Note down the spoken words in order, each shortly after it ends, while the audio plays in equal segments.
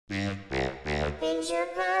Danger birds. Danger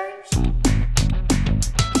birds.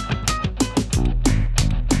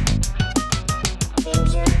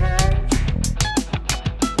 Danger birds.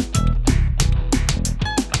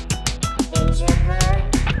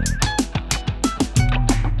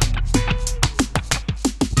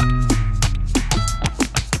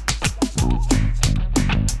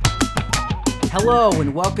 Hello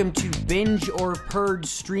and welcome to Binge or Purge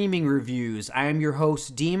Streaming Reviews. I am your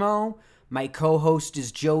host, Demo. My co-host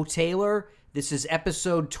is Joe Taylor. This is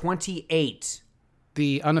episode 28.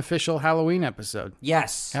 The unofficial Halloween episode.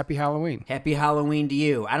 Yes. Happy Halloween. Happy Halloween to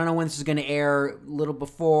you. I don't know when this is going to air, a little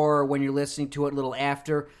before, when you're listening to it, a little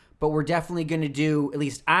after, but we're definitely going to do, at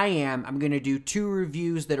least I'm going to do 2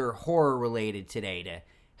 reviews that are horror related today to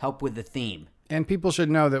help with the theme. And people should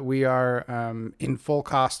know that we are in full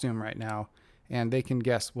costume right now, and they can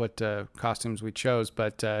guess what costumes we chose,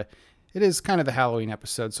 but it is kind of the Halloween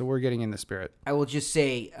episode, so we're getting in the spirit. I will just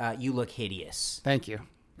say you look hideous. Thank you.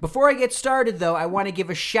 Before I get started, though, I want to give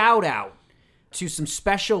a shout out to some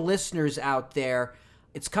special listeners out there.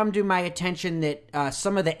 It's come to my attention that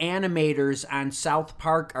some of the animators on South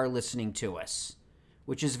Park are listening to us,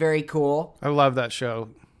 which is very cool, I love that show.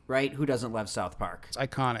 right? Who doesn't love South Park? It's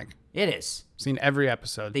iconic. It is. Seen every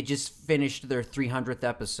episode. They just finished their 300th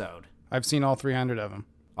episode. I've seen all 300 of them.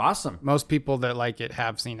 Awesome. Most people that like it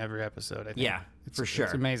have seen every episode, I think. Yeah, for sure.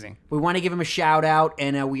 It's amazing. We want to give them a shout out,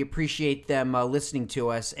 and we appreciate them listening to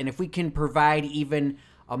us. And if we can provide even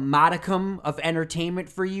a modicum of entertainment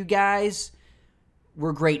for you guys,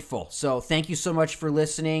 we're grateful. So thank you so much for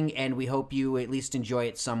listening, and we hope you at least enjoy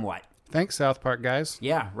it somewhat. Thanks, South Park guys.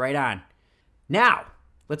 Yeah, right on. Now,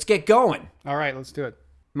 let's get going. All right, let's do it.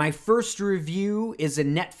 My first review is a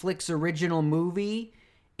Netflix original movie.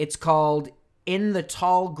 It's called In the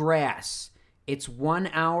Tall Grass. It's 1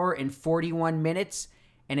 hour and 41 minutes,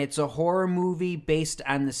 and it's a horror movie based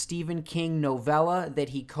on the Stephen King novella that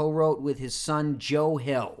he co-wrote with his son Joe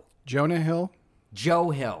Hill. Jonah Hill? Joe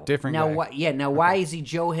Hill. Different now, guy. Why is he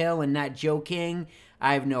Joe Hill and not Joe King?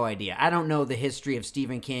 I have no idea. I don't know the history of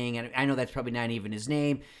Stephen King, and I know that's probably not even his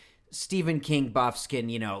name. Stephen King buffs can,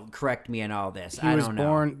 correct me on all this. I don't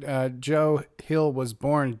know. Joe Hill was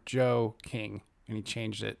born Joe King, and he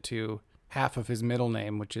changed it to half of his middle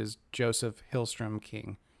name, which is Joseph Hillstrom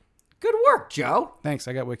King. Good work, Joe. Thanks.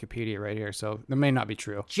 I got Wikipedia right here, so that may not be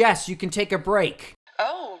true. Jess, you can take a break.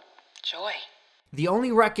 Oh, joy. The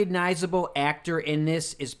only recognizable actor in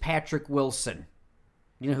this is Patrick Wilson.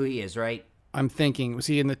 You know who he is, right? I'm thinking, was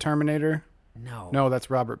he in The Terminator? No. No, that's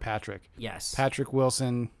Robert Patrick. Yes. Patrick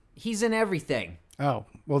Wilson. He's in everything. Oh,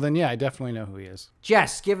 well then, yeah, I definitely know who he is.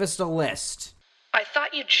 Jess, give us the list. I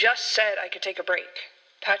thought you just said I could take a break.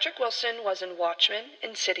 Patrick Wilson was in Watchmen,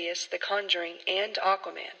 Insidious, The Conjuring, and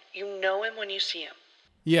Aquaman. You know him when you see him.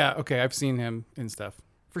 Yeah, okay, I've seen him in stuff.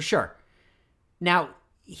 For sure. Now,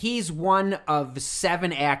 he's one of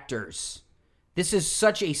 7 actors. This is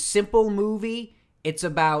such a simple movie. It's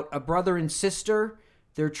about a brother and sister.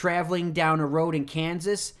 They're traveling down a road in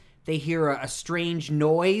Kansas. They hear a strange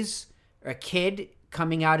noise, a kid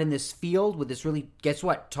coming out in this field with this really, guess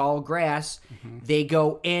what, tall grass. Mm-hmm. They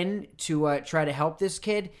go in to try to help this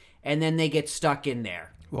kid, and then they get stuck in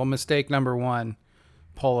there. Well, mistake number 1,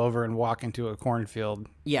 pull over and walk into a cornfield.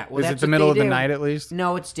 Yeah, well, is that's it the what middle they of the do. night at least?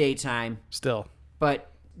 No, it's daytime. Still.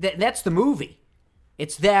 But that's the movie.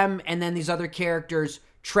 It's them and then these other characters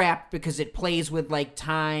trapped because it plays with like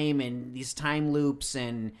time and these time loops,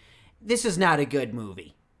 and this is not a good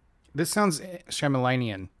movie. This sounds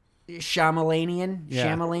Shyamalanian. Shyamalanian? Yeah.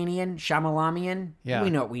 Shyamalamian? Yeah. We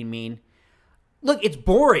know what we mean. Look, it's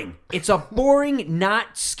boring. It's a boring,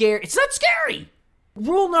 not scary. It's not scary.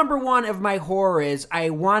 Rule number 1 of my horror is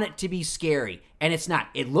I want it to be scary, and it's not.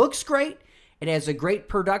 It looks great. It has a great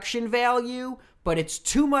production value, but it's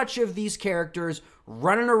too much of these characters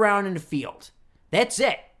running around in the field. That's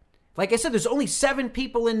it. Like I said, there's only 7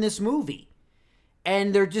 people in this movie.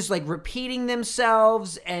 And they're just like repeating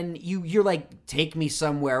themselves, and you're like, take me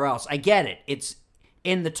somewhere else. I get it. It's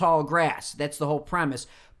in the tall grass. That's the whole premise.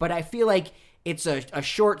 But I feel like it's a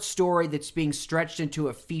short story that's being stretched into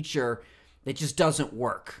a feature that just doesn't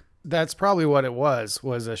work. That's probably what it was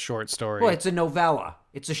a short story. Well, it's a novella.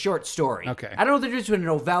 It's a short story. Okay. I don't know what the difference between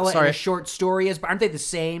a novella and a short story is, but aren't they the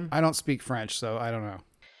same? I don't speak French, so I don't know.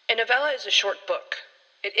 A novella is a short book.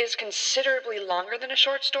 It is considerably longer than a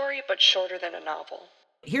short story, but shorter than a novel.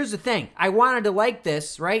 Here's the thing. I wanted to like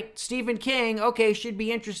this, right? Stephen King, okay, should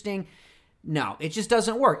be interesting. No, it just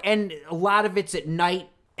doesn't work. And a lot of it's at night,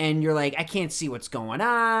 and you're like, I can't see what's going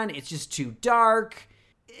on. It's just too dark.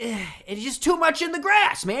 It's just too much in the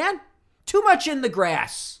grass, man. Too much in the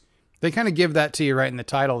grass. They kind of give that to you right in the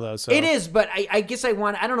title, though. So It is, but I guess I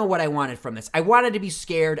don't know what I wanted from this. I wanted to be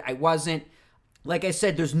scared. I wasn't. Like I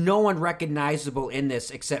said, there's no one recognizable in this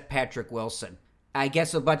except Patrick Wilson. I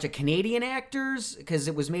guess a bunch of Canadian actors, because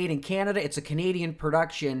it was made in Canada. It's a Canadian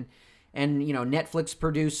production, and, Netflix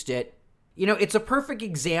produced it. It's a perfect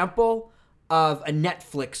example of a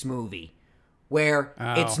Netflix movie where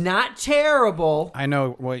it's not terrible. I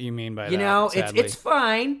know what you mean by that. It's sadly.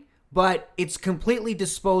 fine, but it's completely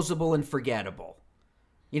disposable and forgettable.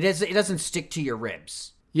 It doesn't stick to your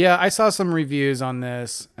ribs. Yeah, I saw some reviews on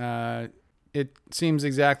this. It seems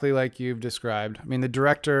exactly like you've described. I mean, the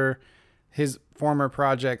director, his former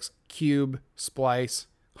projects, Cube, Splice,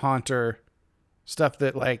 Haunter, stuff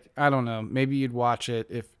that, I don't know, maybe you'd watch it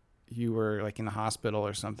if you were, in the hospital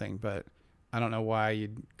or something, but I don't know why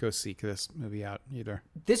you'd go seek this movie out either.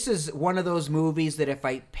 This is one of those movies that if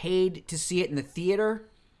I paid to see it in the theater,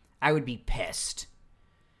 I would be pissed.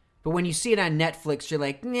 But when you see it on Netflix, you're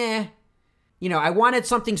like, nah. I wanted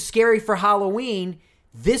something scary for Halloween.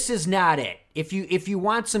 This is not it. If you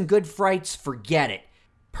want some good frights, forget it.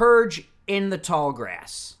 Purge in the tall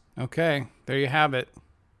grass. Okay, there you have it.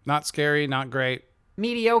 Not scary, not great.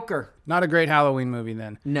 Mediocre. Not a great Halloween movie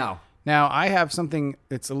then. No. Now, I have something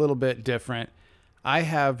that's a little bit different. I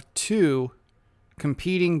have 2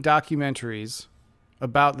 competing documentaries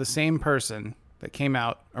about the same person that came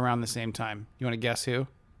out around the same time. You want to guess who?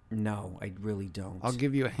 No, I really don't. I'll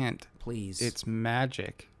give you a hint. Please. It's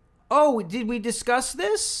Magic. Oh, did we discuss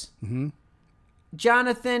this? Mm-hmm.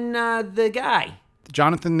 Jonathan, the guy.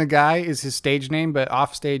 Jonathan the Guy is his stage name, but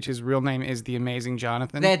offstage his real name is The Amazing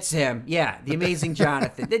Jonathan. That's him. Yeah, the Amazing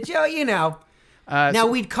Jonathan. Now,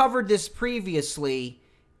 we'd covered this previously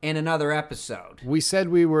in another episode. We said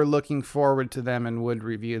we were looking forward to them and would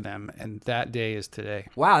review them, and that day is today.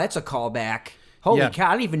 Wow, that's a callback. Holy Yeah. cow,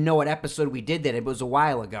 I don't even know what episode we did that. It was a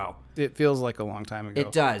while ago. It feels like a long time ago.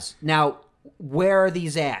 It does. Now, where are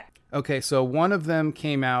these at? Okay, so one of them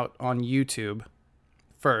came out on YouTube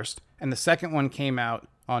first, and the second one came out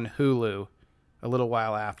on Hulu a little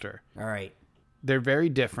while after. All right. They're very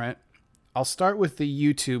different. I'll start with the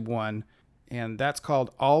YouTube one, and that's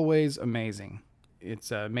called Always Amazing.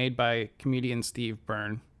 It's made by comedian Steve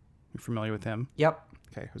Byrne. You familiar with him? Yep.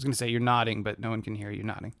 Okay, I was going to say you're nodding, but no one can hear you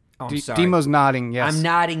nodding. Oh, I'm sorry. Demo's nodding, yes. I'm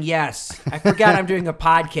nodding yes. I forgot I'm doing a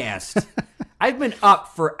podcast. I've been up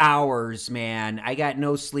for hours, man. I got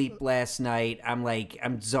no sleep last night.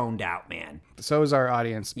 I'm zoned out, man. So is our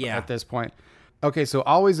audience Yeah. at this point. Okay, so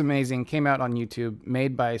Always Amazing came out on YouTube,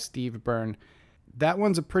 made by Steve Byrne. That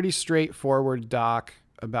one's a pretty straightforward doc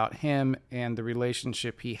about him and the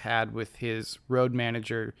relationship he had with his road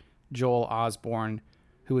manager, Joel Osborne,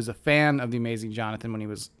 who was a fan of The Amazing Jonathan when he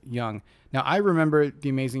was young. Now, I remember The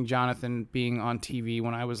Amazing Jonathan being on TV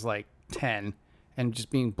when I was 10 and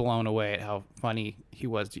just being blown away at how funny he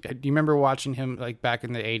was. Do you remember watching him back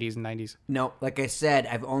in the 80s and 90s? No, like I said,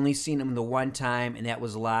 I've only seen him the one time, and that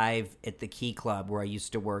was live at the Key Club where I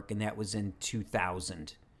used to work, and that was in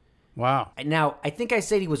 2000. Wow. Now, I think I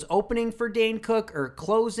said he was opening for Dane Cook or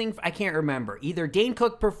closing. I can't remember. Either Dane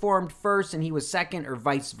Cook performed first and he was second, or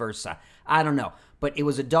vice versa. I don't know. But it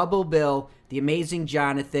was a double bill, The Amazing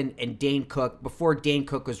Jonathan and Dane Cook, before Dane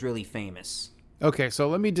Cook was really famous. Okay, so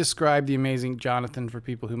let me describe The Amazing Jonathan for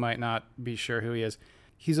people who might not be sure who he is.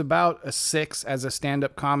 He's about a 6 as a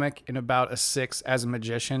stand-up comic and about a 6 as a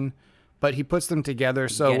magician, but he puts them together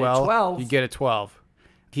so get a well, 12. you get a 12.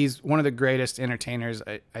 He's one of the greatest entertainers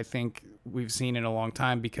I think we've seen in a long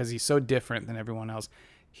time because he's so different than everyone else.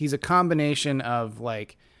 He's a combination of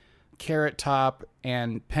Carrot Top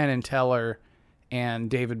and Penn and Teller and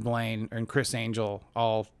David Blaine and Chris Angel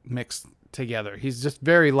all mixed together. He's just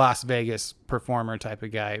very Las Vegas performer type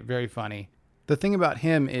of guy, very funny. The thing about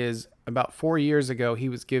him is about 4 years ago, he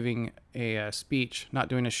was giving a speech, not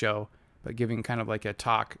doing a show, but giving kind of a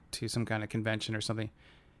talk to some kind of convention or something.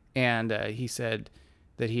 And he said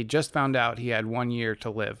that he just found out he had 1 year to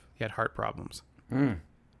live. He had heart problems.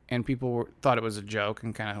 And people thought it was a joke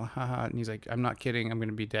and kind of, haha. And he's like, I'm not kidding. I'm going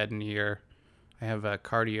to be dead in a year. I have a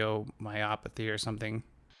cardiomyopathy or something.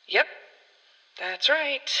 Yep, that's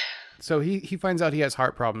right. So he finds out he has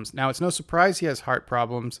heart problems. Now, it's no surprise he has heart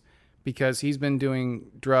problems because he's been doing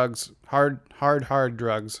drugs, hard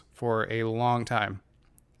drugs for a long time.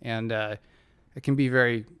 And it can be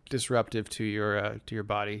very disruptive to your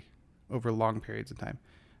body over long periods of time.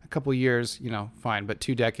 A couple years, fine, but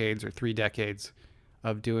 2 decades or 3 decades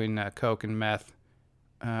of doing coke and meth,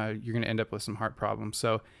 you're going to end up with some heart problems.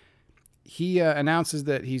 So he announces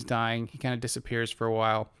that he's dying. He kind of disappears for a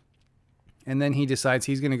while. And then he decides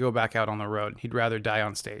he's going to go back out on the road. He'd rather die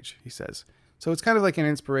on stage, he says. So it's kind of like an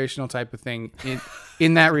inspirational type of thing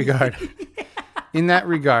in that regard. In that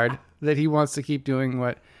regard, that he wants to keep doing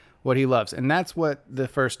what he loves. And that's what the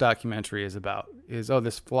first documentary is about, is,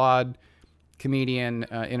 this flawed comedian,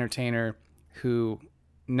 entertainer who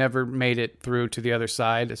never made it through to the other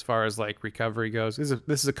side as far as like recovery goes.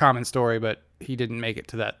 This is a common story, but he didn't make it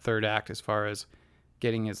to that third act as far as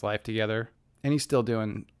getting his life together. And he's still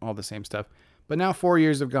doing all the same stuff. But now 4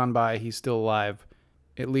 years have gone by. He's still alive.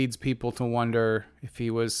 It leads people to wonder if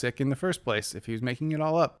he was sick in the first place, if he was making it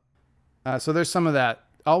all up. So there's some of that.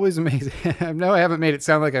 Always amazing. I know I haven't made it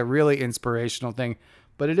sound like a really inspirational thing,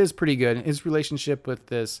 but it is pretty good. His relationship with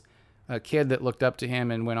this kid that looked up to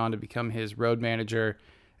him and went on to become his road manager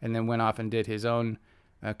and then went off and did his own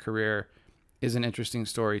career is an interesting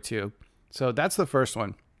story too. So that's the first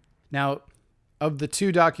one. Now, of the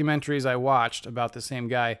 2 documentaries I watched about the same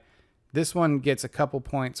guy, this one gets a couple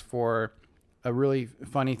points for a really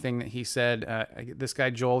funny thing that he said. This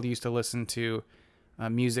guy Joel used to listen to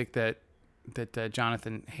music that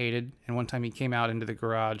Jonathan hated, and one time he came out into the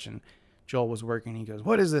garage and Joel was working. He goes,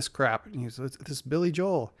 "What is this crap?" And he goes, "This is Billy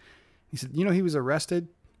Joel." He said, "You know, he was arrested."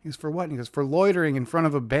 He goes, "For what?" And he goes, "For loitering in front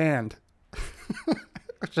of a band."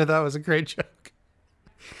 Which I thought was a great joke.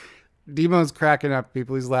 Demo's cracking up,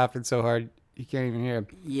 people. He's laughing so hard you can't even hear him.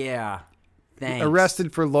 Yeah. Thanks.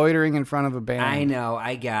 Arrested for loitering in front of a band. I know.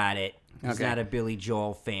 I got it. He's Okay. not a Billy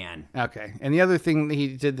Joel fan. Okay. And the other thing,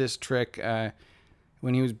 he did this trick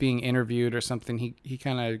when he was being interviewed or something. He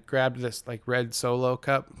kind of grabbed this like red Solo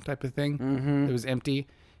cup type of thing. Mm-hmm. It was empty,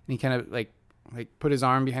 and he kind of like put his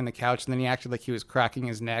arm behind the couch, and then he acted like he was cracking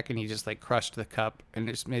his neck, and he just like crushed the cup, and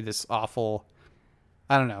it just made this awful.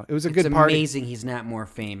 I don't know. It was a good party. It's amazing he's not more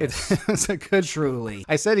famous. It's a good. Truly.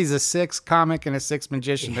 I said he's a 6 comic and a 6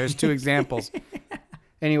 magician. There's 2 examples.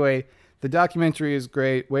 Anyway, the documentary is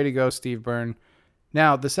great. Way to go, Steve Byrne.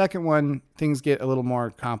 Now, the second one, things get a little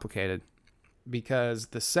more complicated because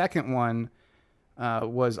the second one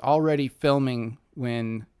was already filming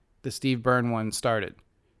when the Steve Byrne one started.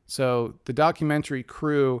 So the documentary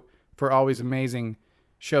crew for Always Amazing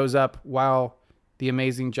shows up while the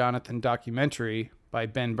Amazing Jonathan documentary by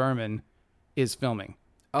Ben Berman is filming.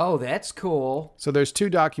 Oh, that's cool. So there's 2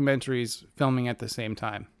 documentaries filming at the same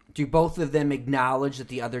time. Do both of them acknowledge that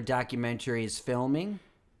the other documentary is filming?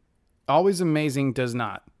 Always Amazing does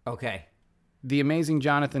not. Okay. The Amazing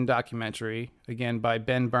Jonathan documentary, again by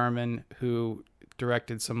Ben Berman, who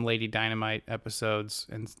directed some Lady Dynamite episodes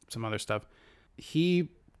and some other stuff,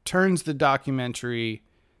 he turns the documentary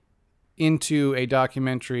into a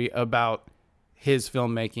documentary about his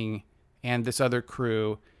filmmaking and this other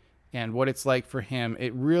crew and what it's like for him.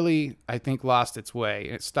 It really, I think, lost its way.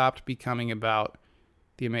 It stopped becoming about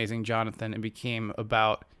the Amazing Jonathan and became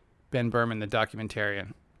about Ben Berman, the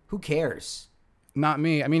documentarian. Who cares? Not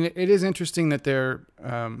me. I mean, it is interesting that they're...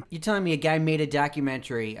 You're telling me a guy made a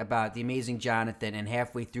documentary about the Amazing Jonathan and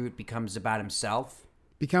halfway through it becomes about himself?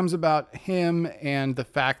 becomes about him and the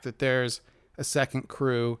fact that there's a second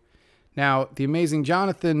crew. Now, the Amazing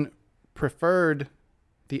Jonathan preferred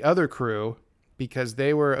the other crew because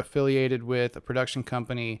they were affiliated with a production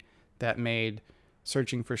company that made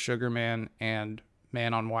Searching for Sugar Man and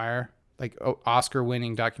Man on Wire, like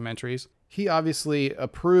Oscar-winning documentaries. He obviously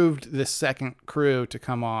approved this second crew to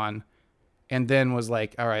come on and then was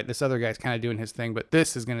like, all right, this other guy's kind of doing his thing, but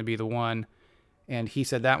this is going to be the one. And he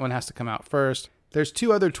said that one has to come out first. There's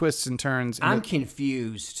two other twists and turns. I'm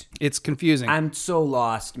confused. It's confusing. I'm so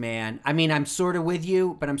lost, man. I mean, I'm sort of with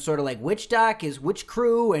you, but I'm sort of like, which doc is which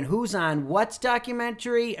crew and who's on what's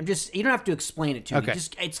documentary? You don't have to explain it to me.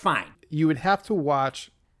 Just, it's fine. You would have to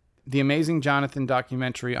watch the Amazing Jonathan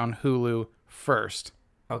documentary on Hulu first.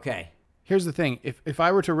 Okay. Here's the thing. If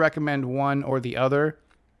I were to recommend one or the other,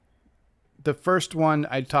 the first one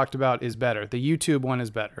I talked about is better. The YouTube one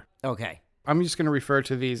is better. Okay. I'm just going to refer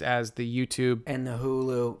to these as the YouTube. And the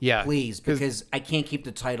Hulu, Yeah, please, because I can't keep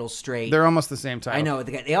the titles straight. They're almost the same title. I know.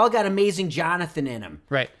 They all got Amazing Jonathan in them.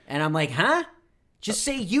 Right. And I'm like, huh? Just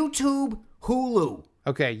say YouTube, Hulu.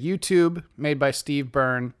 Okay, YouTube, made by Steve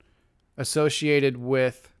Byrne, associated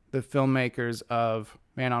with the filmmakers of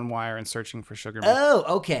Man on Wire and Searching for Sugar Man. Oh,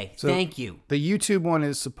 okay. Thank you. The YouTube one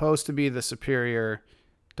is supposed to be the superior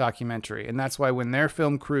documentary, and that's why when their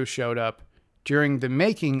film crew showed up during the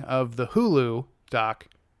making of the Hulu doc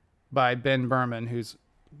by Ben Berman, who's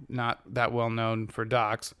not that well known for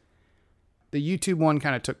docs, the YouTube one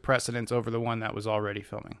kind of took precedence over the one that was already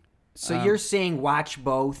filming. So you're saying watch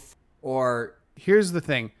both, or Here's the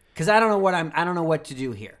thing. because I don't know what to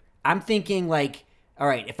do here. I'm thinking like, all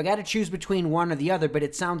right, if I got to choose between one or the other, but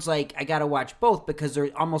it sounds like I got to watch both because they're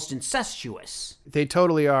almost incestuous. They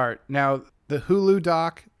totally are. Now, the Hulu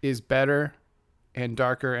doc is better and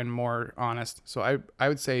darker and more honest. So I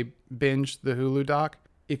would say binge the Hulu doc.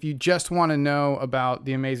 If you just want to know about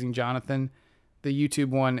The Amazing Jonathan, the YouTube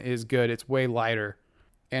one is good. It's way lighter,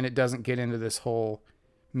 and it doesn't get into this whole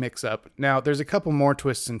mix-up. Now, there's a couple more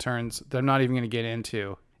twists and turns that I'm not even going to get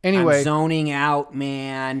into. Anyway, I'm zoning out,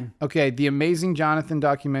 man. okay, The Amazing Jonathan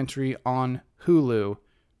documentary on Hulu,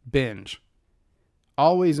 binge.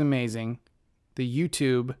 Always amazing. The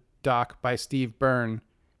YouTube doc by Steve Byrne.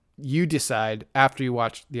 You decide after you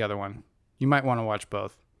watch the other one. You might want to watch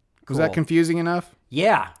both. Was that Cool. confusing enough?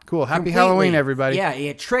 Yeah. Cool. Happy Completely. Halloween, everybody.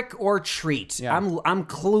 Yeah, trick or treat. Yeah. I'm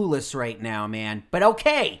clueless right now, man. But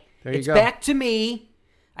okay. There you it's go. back to me.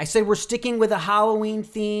 I said we're sticking with a Halloween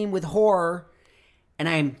theme with horror, and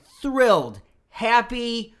I'm thrilled,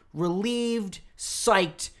 happy, relieved,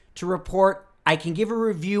 psyched to report I can give a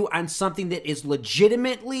review on something that is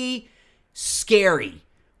legitimately scary,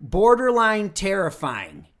 borderline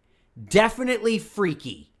terrifying, definitely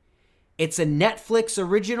freaky. It's a Netflix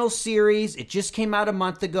original series. It just came out a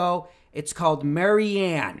month ago. It's called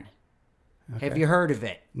Marianne. Have you heard of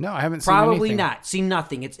it? No, I haven't seen Probably anything. not. Seen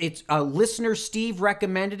nothing. It's a listener, Steve,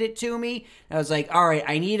 recommended it to me. I was like, all right,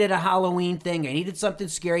 I needed a Halloween thing. I needed something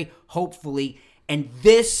scary, hopefully. And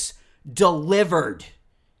this delivered.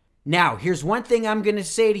 Now, here's one thing I'm going to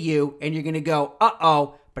say to you, and you're going to go,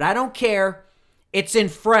 uh-oh, but I don't care. It's in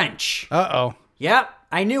French. Uh-oh. Yep,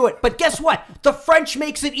 I knew it. But guess what? The French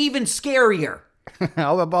makes it even scarier.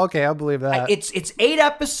 Okay, I'll believe that. It's 8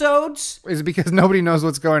 episodes. Is it because nobody knows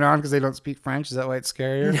what's going on because they don't speak French? Is that why it's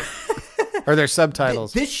scarier? Or there's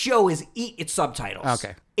subtitles? This show is it's subtitles.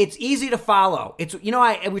 Okay. It's easy to follow. It's we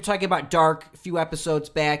were talking about Dark a few episodes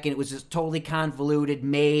back, and it was this totally convoluted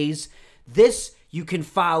maze. This you can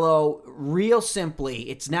follow real simply.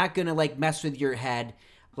 It's not going to like mess with your head.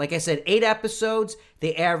 Like I said, 8 episodes.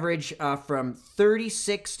 They average from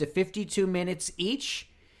 36 to 52 minutes each.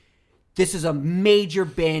 This is a major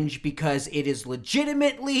binge because it is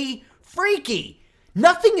legitimately freaky.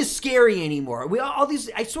 Nothing is scary anymore.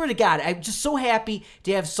 I swear to God, I'm just so happy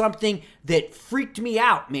to have something that freaked me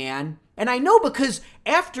out, man. And I know because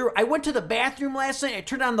after I went to the bathroom last night, I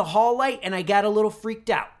turned on the hall light and I got a little freaked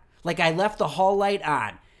out. Like I left the hall light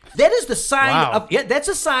on. That is the sign Wow. that's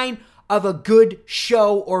a sign of a good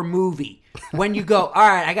show or movie. When you go, all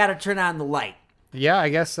right, I got to turn on the light. Yeah, I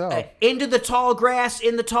guess so. Into the tall grass,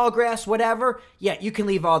 whatever. Yeah, you can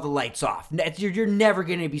leave all the lights off. You're never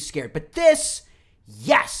going to be scared. But this,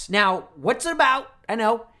 yes. Now, what's it about? I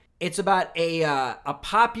know. It's about a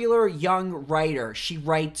popular young writer. She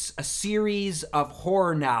writes a series of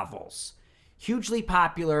horror novels. Hugely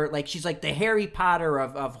popular. Like, she's like the Harry Potter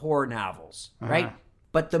of horror novels, right?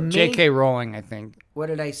 But the main... J.K. Rowling, I think. What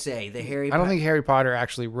did I say? The Harry I don't think Harry Potter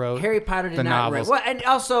actually wrote Harry Potter did the not novels. write. Well, and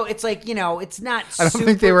also, it's like, it's not I don't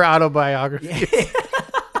think they were autobiographies.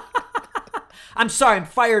 I'm sorry, I'm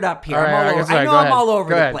fired up here. All right, I'm all I over. guess right, I know go I'm ahead. all over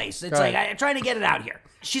Go the ahead. place. It's Go like ahead. I'm trying to get it out here.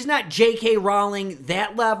 She's not J.K. Rowling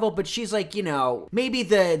that level, but she's like, maybe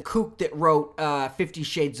the kook that wrote 50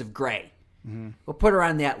 Shades of Grey. Mm-hmm. We'll put her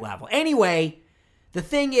on that level. Anyway, the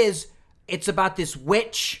thing is, it's about this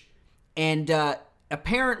witch, and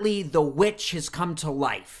apparently the witch has come to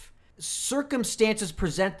life. Circumstances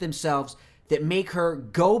present themselves that make her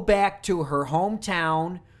go back to her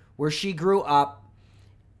hometown where she grew up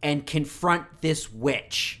and confront this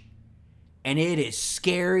witch. And it is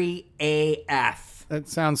scary AF. That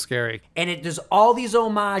sounds scary. And it does all these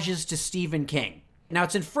homages to Stephen King. Now,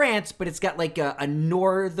 it's in France, but it's got like a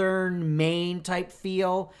northern Maine type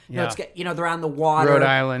feel. Yeah. It's got, they're on the water. Rhode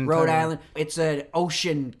Island. Rhode Island. It's an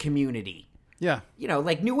ocean community. Yeah.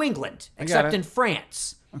 Like New England, got except it. in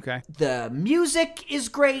France. Okay. The music is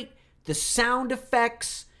great. The sound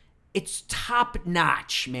effects, it's top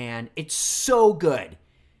notch, man. It's so good.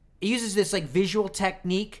 It uses this like visual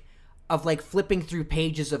technique of like flipping through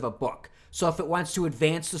pages of a book. So if it wants to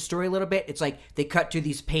advance the story a little bit, it's like they cut to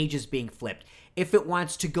these pages being flipped. If it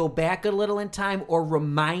wants to go back a little in time or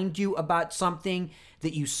remind you about something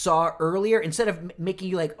that you saw earlier, instead of making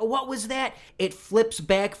you like, oh, what was that? It flips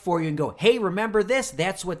back for you and go, hey, remember this?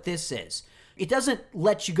 That's what this is. It doesn't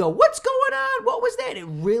let you go, what's going on? What was that? It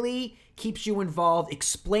really keeps you involved,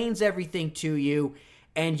 explains everything to you,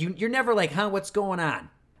 and you're never like, what's going on?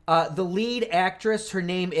 The lead actress, her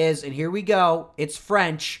name is, and here we go, it's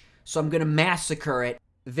French, so I'm going to massacre it,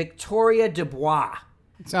 Victoria Dubois.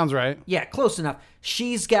 Sounds right. Yeah, close enough.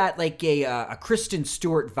 She's got like a Kristen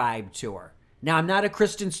Stewart vibe to her. Now, I'm not a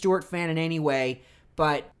Kristen Stewart fan in any way,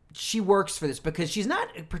 but she works for this because she's not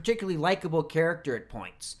a particularly likable character at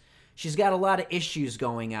points. She's got a lot of issues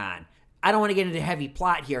going on. I don't want to get into heavy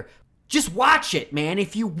plot here. Just watch it, man.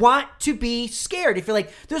 If you want to be scared, if you're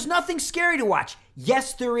like, there's nothing scary to watch,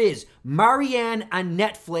 Yes, there is. Marianne on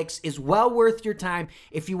Netflix is well worth your time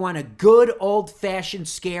if you want a good old-fashioned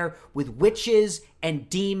scare with witches and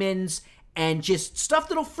demons and just stuff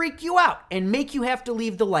that'll freak you out and make you have to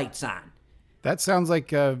leave the lights on. That sounds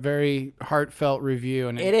like a very heartfelt review,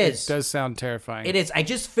 and It is. It does sound terrifying. It is. I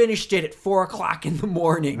just finished it at 4 o'clock in the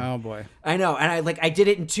morning. Oh boy. I know, and I did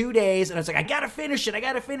it in 2 days, and I was like, I gotta finish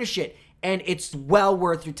it, and it's well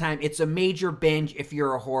worth your time. It's a major binge if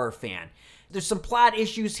you're a horror fan. There's some plot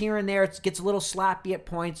issues here and there. It gets a little sloppy at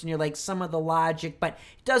points, and you're like, some of the logic, but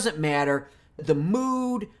it doesn't matter. The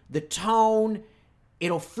mood, the tone,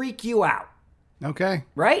 it'll freak you out, Okay.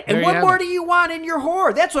 right? There And you what have more it. do you want in your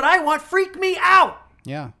horror? That's what I want. Freak me out.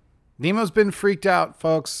 Yeah. Nemo's been freaked out,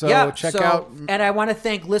 folks, so check so- out... And I want to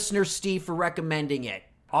thank listener Steve for recommending it.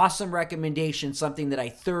 Awesome recommendation, something that I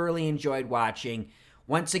thoroughly enjoyed watching.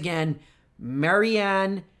 Once again,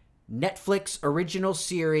 Marianne, Netflix original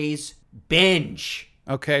series, binge.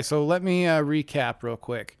 Okay, so let me recap real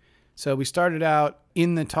quick. So we started out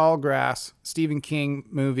In the Tall Grass, Stephen King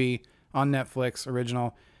movie on Netflix,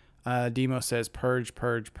 original. Demo says purge.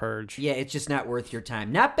 Yeah, it's just not worth your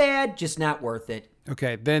time. Not bad, just not worth it.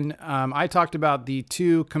 Okay, then I talked about the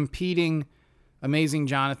two competing Amazing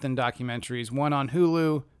Jonathan documentaries, one on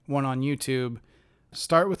Hulu, one on YouTube.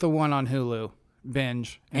 Start with the one on Hulu,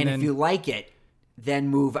 binge. And then, if you like it, then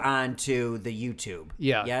move on to the YouTube.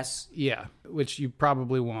 yeah, Yes? yeah, which you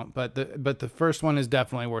probably won't, but the first one is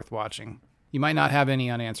definitely worth watching. You might not have any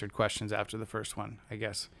unanswered questions after the first one, I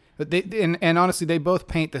guess. But they and honestly, they both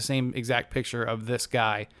paint the same exact picture of this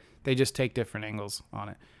guy. They just take different angles on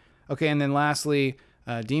it. Okay, and then lastly,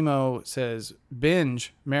 Demo says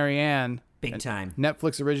binge Marianne, Big time.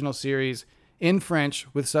 Netflix original series in French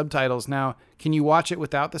with subtitles. Now, can you watch it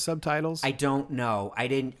without the subtitles? I don't know.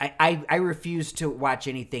 I refuse to watch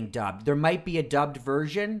anything dubbed. There might be a dubbed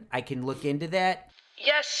version. I can look into that.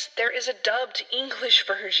 Yes, there is a dubbed English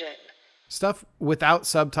version. Stuff without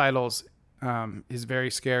subtitles is very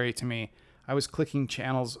scary to me. I was clicking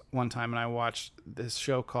channels one time and I watched this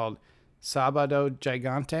show called Sábado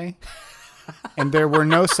Gigante, and there were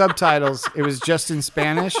no subtitles. It was just in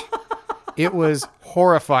Spanish. It was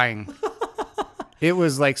horrifying. It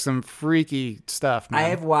was like some freaky stuff, man. I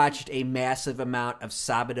have watched a massive amount of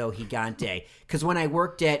Sábado Gigante because when I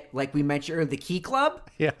worked at, like we mentioned earlier, the Key Club.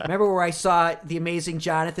 Yeah. Remember where I saw The Amazing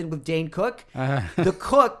Jonathan with Dane Cook? The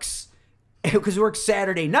cooks, because we worked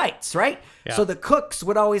Saturday nights, right? Yeah. So the cooks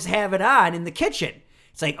would always have it on in the kitchen.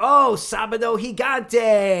 It's like, oh, Sábado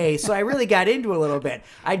Gigante. So I really got into it a little bit.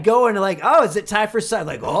 I'd go and like, oh, is it time for Sábado?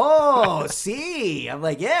 Like, oh, see. I'm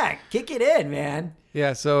like, yeah, kick it in, man.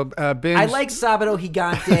 Yeah, so binge. I like Sábado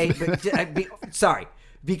Gigante, but sorry,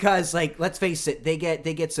 because like let's face it, they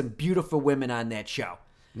get some beautiful women on that show.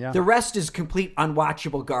 Yeah. The rest is complete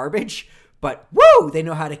unwatchable garbage, but woo, they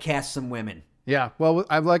know how to cast some women. Yeah, well,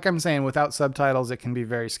 like I'm saying, without subtitles, it can be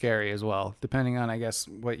very scary as well, depending on, I guess,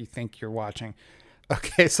 what you think you're watching.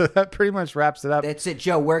 Okay, so that pretty much wraps it up. That's it,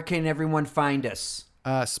 Joe. Where can everyone find us?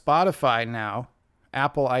 Spotify now,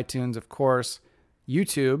 Apple, iTunes, of course,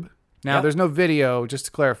 YouTube. Now, Yep. there's no video, just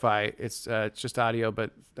to clarify. It's just audio, but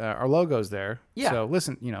our logo's there. Yeah. So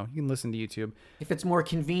listen, you can listen to YouTube. If it's more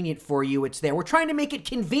convenient for you, it's there. We're trying to make it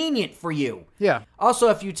convenient for you. Yeah. Also,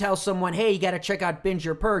 if you tell someone, hey, you got to check out Binge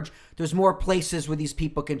or Purge, there's more places where these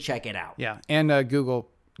people can check it out. Yeah, and Google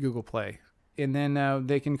Play. And then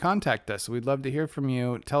they can contact us. We'd love to hear from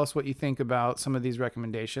you. Tell us what you think about some of these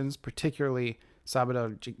recommendations, particularly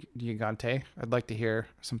Sábado Gigante. I'd like to hear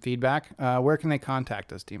some feedback. Where can they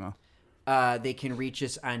contact us, Demo? They can reach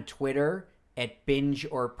us on Twitter at Binge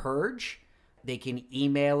or Purge. They can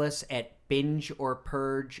email us at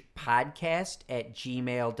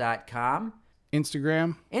bingeorpurgepodcast@gmail.com.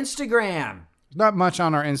 Instagram? Instagram. Not much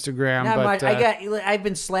on our Instagram, Not but much. I've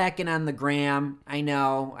been slacking on the gram. I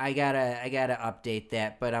know. I gotta update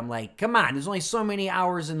that. But I'm like, come on. There's only so many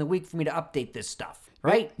hours in the week for me to update this stuff,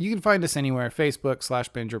 right? you can find us anywhere. Facebook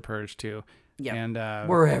 /Binge or Purge too. Yeah. And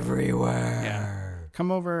We're everywhere. yeah. Come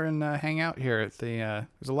over and hang out here at the.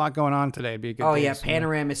 There's a lot going on today. It'd be a good. Oh day yeah, to-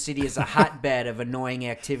 Panorama City is a hotbed of annoying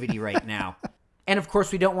activity right now. And of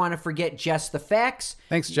course, we don't want to forget Jess the Facts.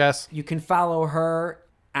 Thanks, Jess. You can follow her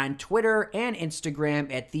on Twitter and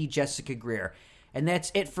Instagram at the Jessica Greer. And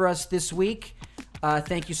that's it for us this week.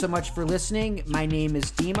 Thank you so much for listening. My name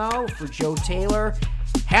is Demo for Joe Taylor.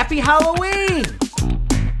 Happy Halloween!